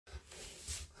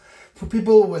For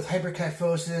people with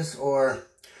hyperkyphosis or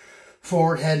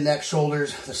forward head, neck,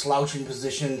 shoulders, the slouching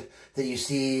position that you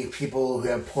see, people who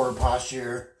have poor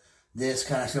posture, this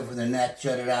kind of stuff with their neck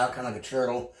jutted out, kind of like a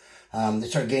turtle. They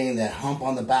start getting that hump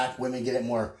on the back. Women get it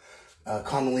more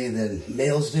commonly than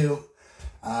males do.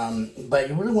 But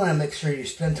you really want to make sure you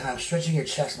spend time stretching your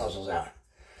chest muscles out.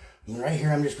 And right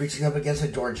here, I'm just reaching up against the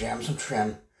door jamb, some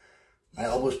trim. My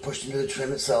elbow's pushed into the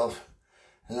trim itself.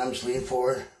 And I'm just leaning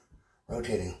forward,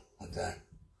 rotating like that.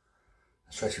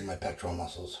 Stretching my pectoral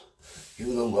muscles. You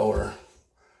can go lower.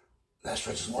 That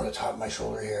stretches more the top of my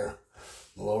shoulder here.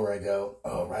 The lower I go,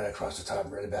 oh, right across the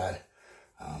top, really bad.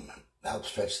 Helps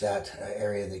stretch that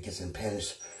area that gets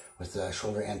impinged with the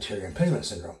shoulder anterior impingement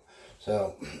syndrome.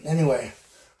 So anyway,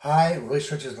 high really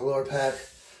stretches the lower pec,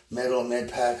 middle, mid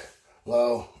pec,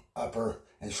 low, upper,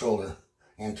 and shoulder,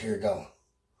 anterior double.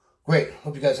 Great.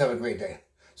 Hope you guys have a great day.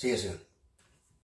 See you soon.